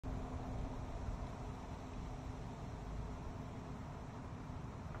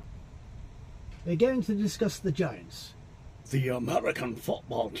We're going to discuss the giants. The American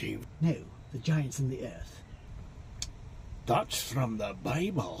football team. No, the giants in the earth. That's from the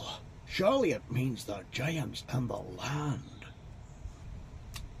Bible. Surely it means the giants and the land.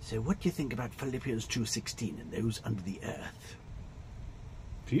 So what do you think about Philippians 2:16 and those under the earth?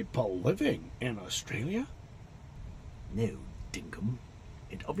 People living in Australia? No, dinkum.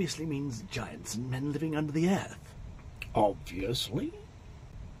 It obviously means giants and men living under the earth. Obviously.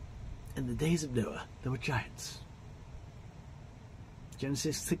 In the days of Noah, there were giants.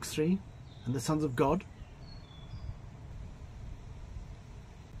 Genesis 6:3, and the sons of God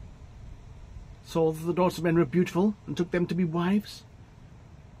saw that the daughters of men were beautiful and took them to be wives.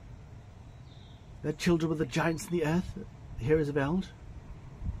 Their children were the giants in the earth, the heroes of Eld.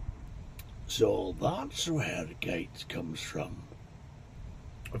 So that's where Gates comes from.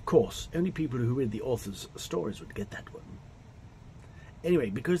 Of course, only people who read the author's stories would get that one. Anyway,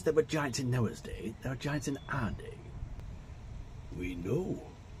 because there were giants in Noah's day, there are giants in our day. We know.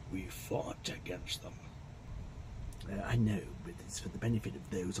 We fought against them. I know, but it's for the benefit of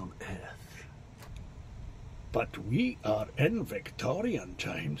those on Earth. But we are in Victorian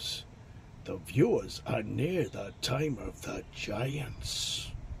times. The viewers are near the time of the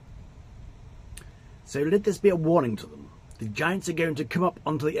giants. So let this be a warning to them. The giants are going to come up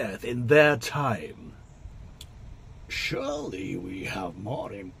onto the Earth in their time. Surely we have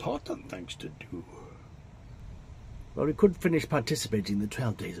more important things to do. Well, we could finish participating in the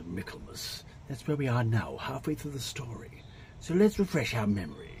 12 days of Michaelmas. That's where we are now, halfway through the story. So let's refresh our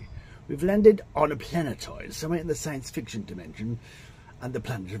memory. We've landed on a planetoid, somewhere in the science fiction dimension, and the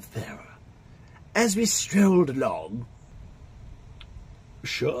planet of Thera. As we strolled along...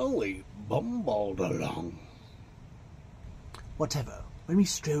 Surely bumbled along. Whatever. When we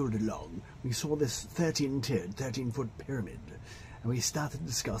strolled along, we saw this 13-tiered, 13-foot pyramid, and we started to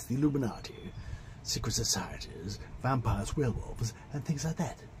discuss the Illuminati, secret societies, vampires, werewolves, and things like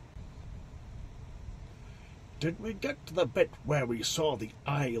that. Did we get to the bit where we saw the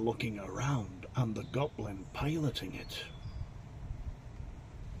eye looking around and the goblin piloting it?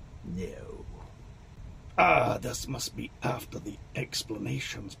 No. Ah, this must be after the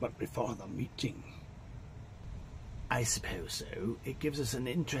explanations, but before the meeting. I suppose so. It gives us an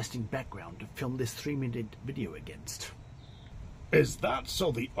interesting background to film this 3-minute video against. Is that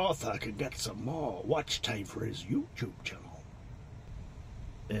so the author could get some more watch time for his YouTube channel?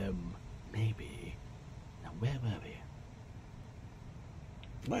 Maybe. Now, where were we?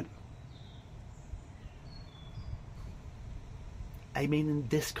 When? I mean in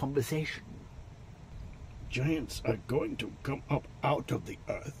this conversation. Giants are going to come up out of the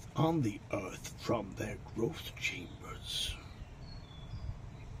earth, on the earth, from their growth chambers.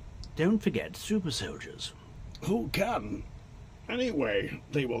 Don't forget super soldiers. Who can? Anyway,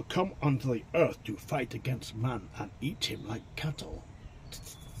 they will come onto the earth to fight against man and eat him like cattle.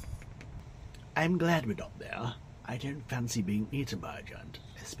 I'm glad we're not there. I don't fancy being eaten by a giant,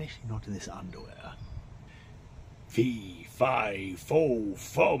 especially not in this underwear. Fee, fi, fo,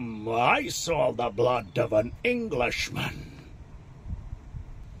 fum, I saw the blood of an Englishman.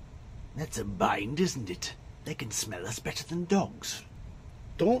 That's a bind, isn't it? They can smell us better than dogs.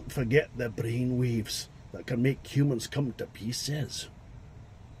 Don't forget the brain waves that can make humans come to pieces.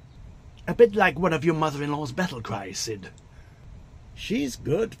 A bit like one of your mother-in-law's battle cries, Sid. She's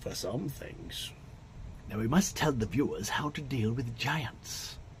good for some things. Now we must tell the viewers how to deal with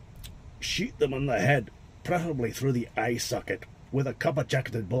giants. Shoot them on the head, preferably through the eye socket, with a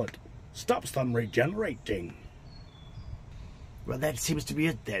copper-jacketed bullet. Stops them regenerating. Well, that seems to be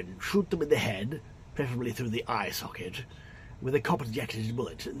it then. Shoot them in the head, preferably through the eye socket, with a copper-jacketed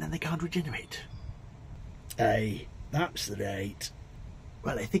bullet, and then they can't regenerate. Aye, that's right.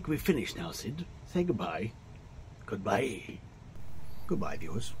 Well, I think we've finished now, Sid. Say goodbye. Goodbye. Goodbye,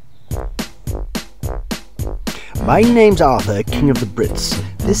 viewers. My name's Arthur, King of the Brits.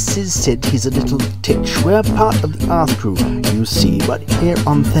 This is Sid, he's a little titch. We're part of the Arth crew, you see, but here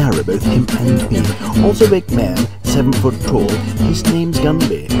on Thera, both him and me. Also big man, 7 foot tall, his name's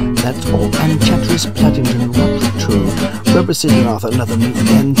Gunby. That's all, and Chatteris Pladdington, what's true. Rubber Sid and Arthur, another me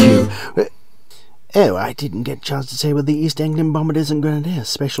and you. Oh, I didn't get a chance to say we're the East Anglian Bombardiers and Grenadiers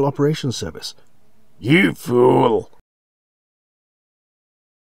Special Operations Service. You fool!